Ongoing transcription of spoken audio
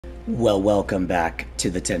Well, welcome back to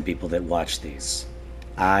the 10 people that watch these.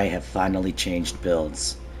 I have finally changed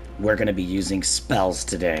builds. We're going to be using spells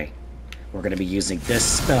today. We're going to be using this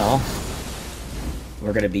spell.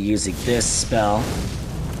 We're going to be using this spell.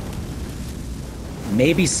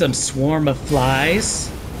 Maybe some swarm of flies.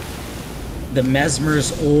 The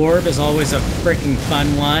Mesmer's Orb is always a freaking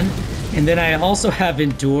fun one. And then I also have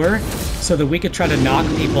Endure, so that we could try to knock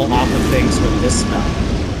people off of things with this spell.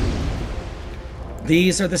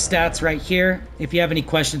 These are the stats right here. If you have any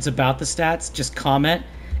questions about the stats, just comment,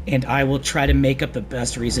 and I will try to make up the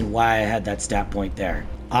best reason why I had that stat point there.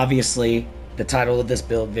 Obviously, the title of this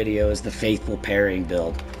build video is the Faithful Parrying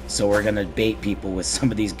build, so we're going to bait people with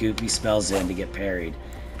some of these goofy spells in to get parried.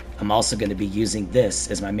 I'm also going to be using this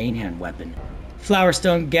as my main hand weapon.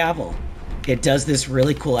 Flowerstone Gavel. It does this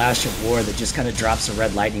really cool Ash of War that just kind of drops a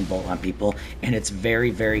red lightning bolt on people, and it's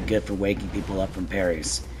very, very good for waking people up from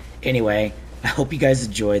parries. Anyway, I hope you guys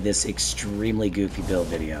enjoy this extremely goofy build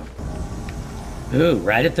video. Ooh,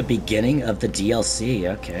 right at the beginning of the DLC.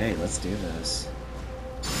 Okay, let's do this.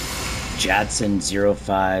 Jadson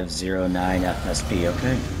 0509 FSP,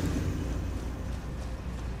 okay.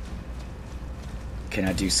 Can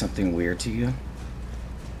I do something weird to you?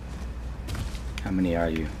 How many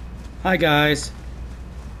are you? Hi, guys.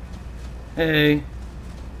 Hey.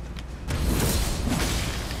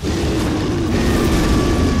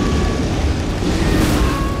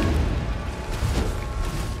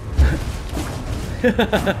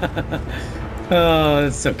 Oh,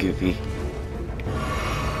 that's so goofy.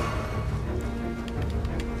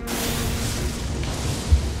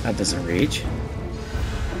 That doesn't reach.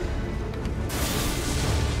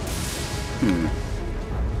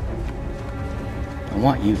 I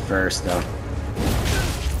want you first, though.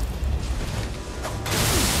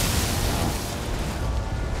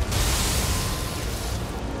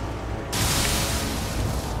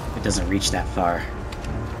 It doesn't reach that far.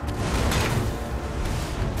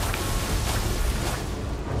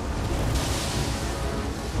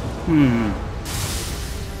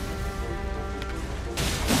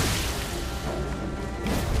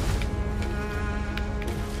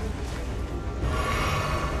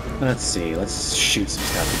 Let's see. Let's shoot some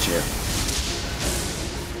stuff at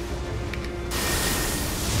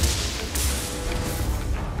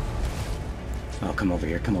you. Oh, come over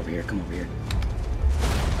here. Come over here. Come over here.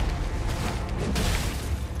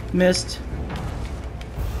 Missed.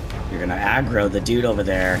 You're gonna aggro the dude over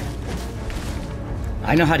there.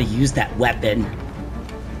 I know how to use that weapon.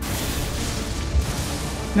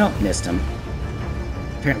 Nope, missed him.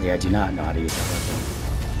 Apparently I do not know how to use that weapon.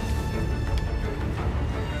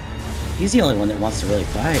 He's the only one that wants to really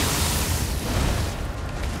fight.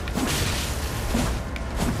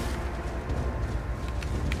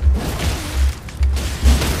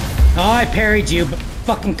 Oh, I parried you, but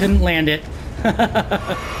fucking couldn't land it.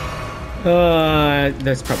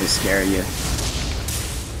 That's probably scare you.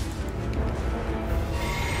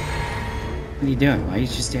 What are you doing? Why are you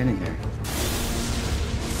just standing there?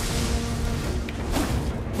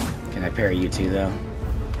 Can I parry you too, though?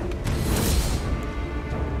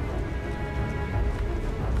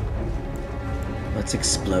 Let's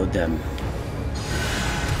explode them.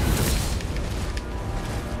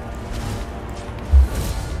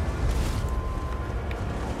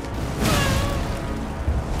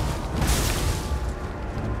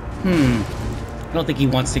 I don't think he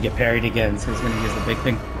wants to get parried again, so he's going to use the big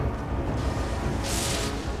thing.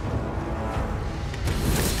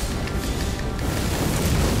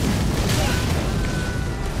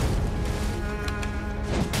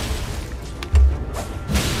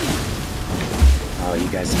 Oh, you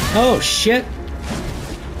guys... Oh, shit!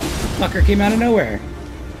 Fucker came out of nowhere.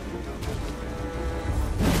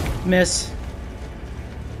 Miss.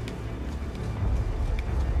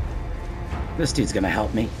 This dude's gonna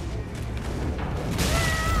help me.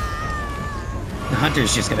 The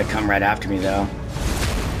hunter's just gonna come right after me, though.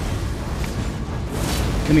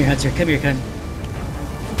 Come here, Hunter. Come here, Hun.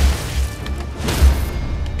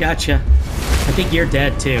 Gotcha. I think you're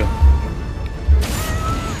dead, too.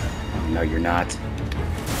 Oh, no, you're not.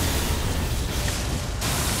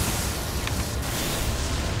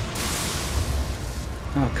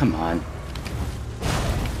 Oh, come on.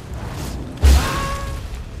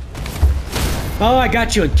 Oh, I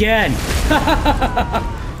got you again!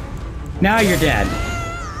 Now you're dead.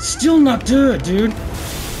 Still not good, dude.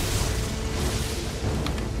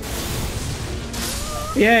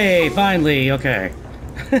 Yay, finally, okay.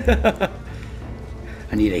 I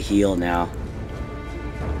need a heal now.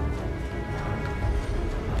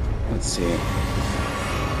 Let's see.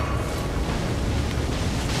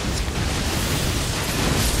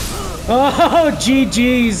 Oh,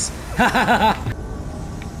 GG's.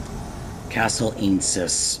 Castle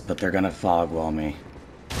Insis, but they're gonna fog wall me.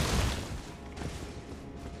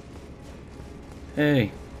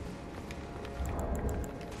 Hey.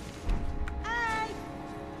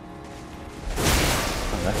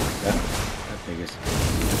 Oh, that figures.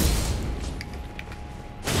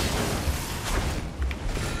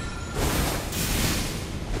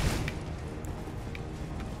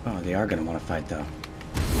 Oh, they are gonna want to fight though.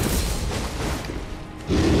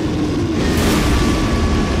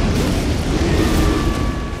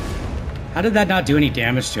 How did that not do any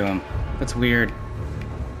damage to him? That's weird.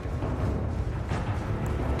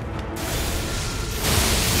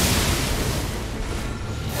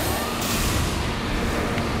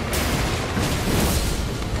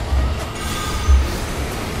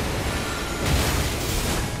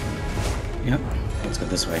 Yep, let's go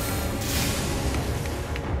this way.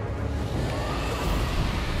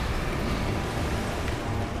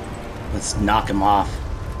 Let's knock him off.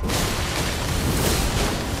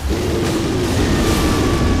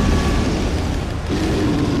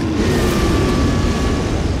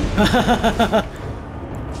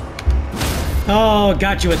 Oh,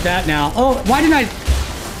 got you with that now. Oh, why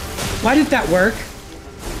didn't that work?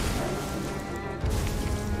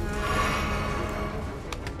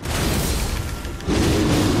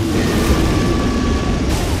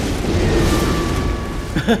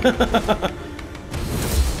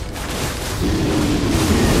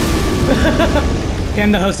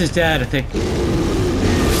 And the host is dead, I think.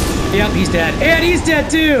 Yep, he's dead. And he's dead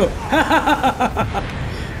too!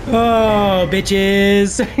 Oh,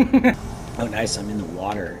 bitches! Oh, nice, I'm in the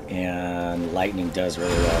water, and lightning does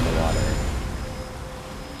really well in the water.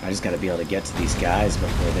 I just gotta be able to get to these guys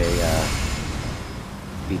before they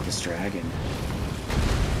beat this dragon.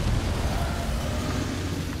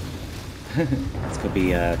 This could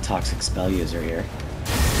be a toxic spell user here.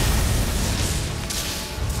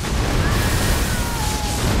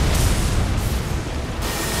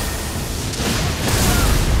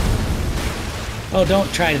 Oh,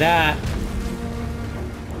 don't try that.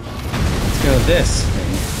 Let's go with this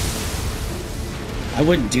thing. I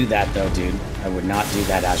wouldn't do that though, dude. I would not do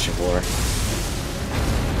that, Ashavor.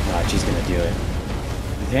 Watch, she's gonna do it.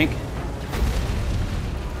 You think?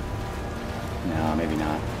 No, maybe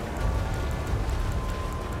not.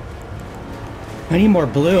 I need more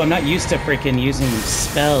blue. I'm not used to freaking using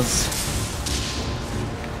spells.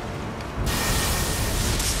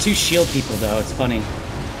 It's two shield people though, it's funny.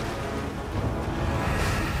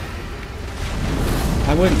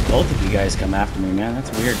 Why wouldn't both of you guys come after me, man?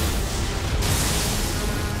 That's weird.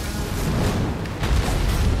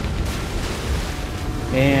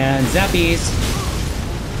 And zappies.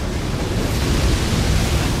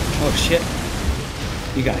 Oh shit.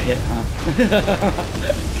 You got hit, huh?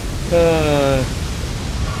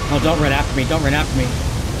 Oh, don't run after me. Don't run after me.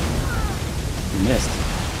 You missed.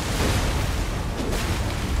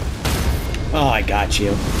 Oh, I got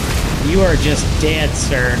you. You are just dead,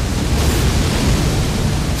 sir.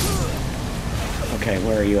 Okay,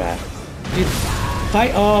 where are you at? Dude,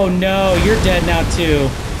 fight. Oh no, you're dead now too.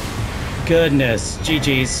 Goodness,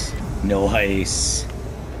 GG's. Nice.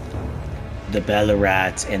 The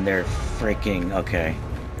Bellerats and their freaking. Okay.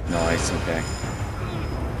 Nice, okay.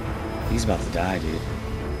 He's about to die, dude.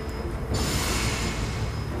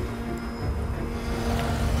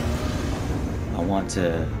 I want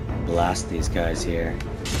to blast these guys here.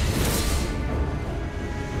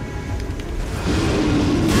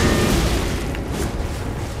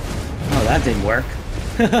 Oh, that didn't work.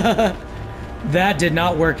 That did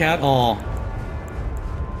not work at all.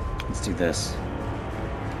 Let's do this.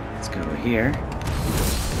 Let's go here.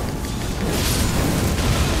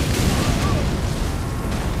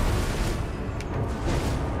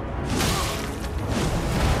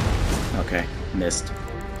 Okay, missed.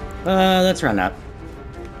 Let's run up.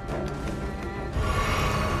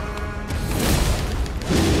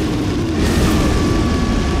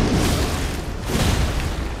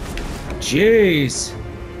 Jeez.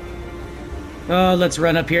 Let's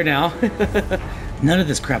run up here now. None of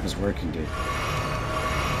this crap is working, dude.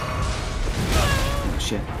 Oh,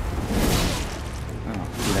 shit. Oh,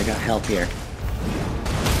 dude, I got help here.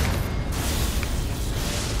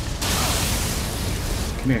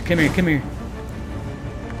 Come here, come here, come here.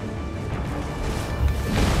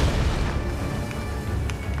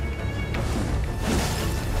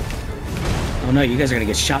 Oh no, you guys are gonna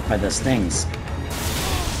get shot by those things.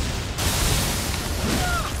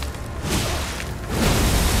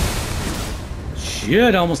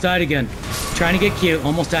 Shit, almost died again. Trying to get cute,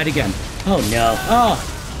 almost died again. Oh no. Oh.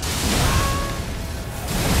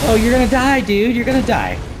 Oh, you're gonna die, dude. You're gonna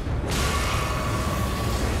die.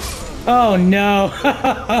 Oh no!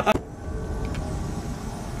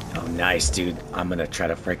 Oh nice, dude. I'm gonna try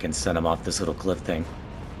to freaking send him off this little cliff thing.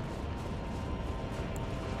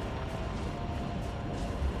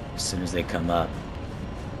 As soon as they come up.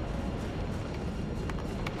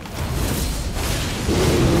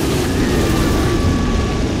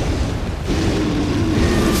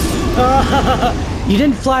 You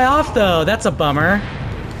didn't fly off though. That's a bummer.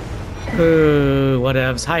 Ooh,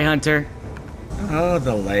 whatevs. Hi, Hunter. Oh,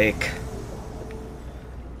 the lake.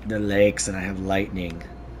 The lakes, and I have lightning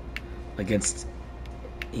against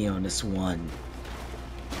Eonis 1.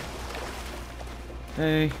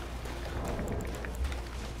 Hey.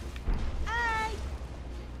 Hi.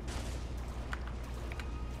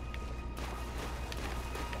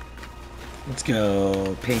 Let's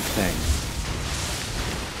go, pink thing.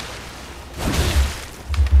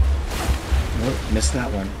 Nope, missed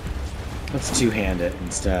that one. Let's two-hand it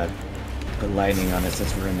instead. Put lightning on it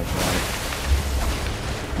since we're in the water.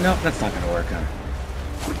 Nope, that's not gonna work, huh?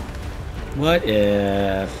 What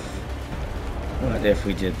if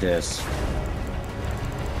we did this?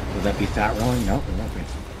 Would that be fat rolling? Nope, it won't be.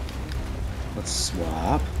 Let's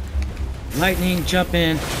swap. Lightning, jump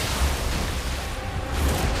in.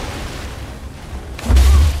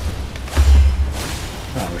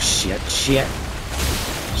 Oh, shit, shit.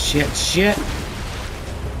 Shit, shit.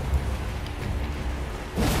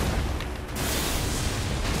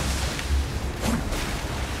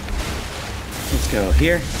 Let's go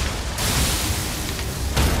here.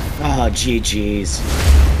 Oh, GG's.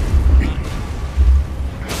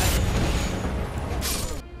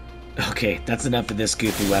 Okay, that's enough of this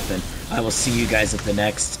goofy weapon. I will see you guys at the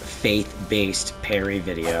next faith-based parry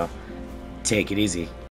video. Take it easy.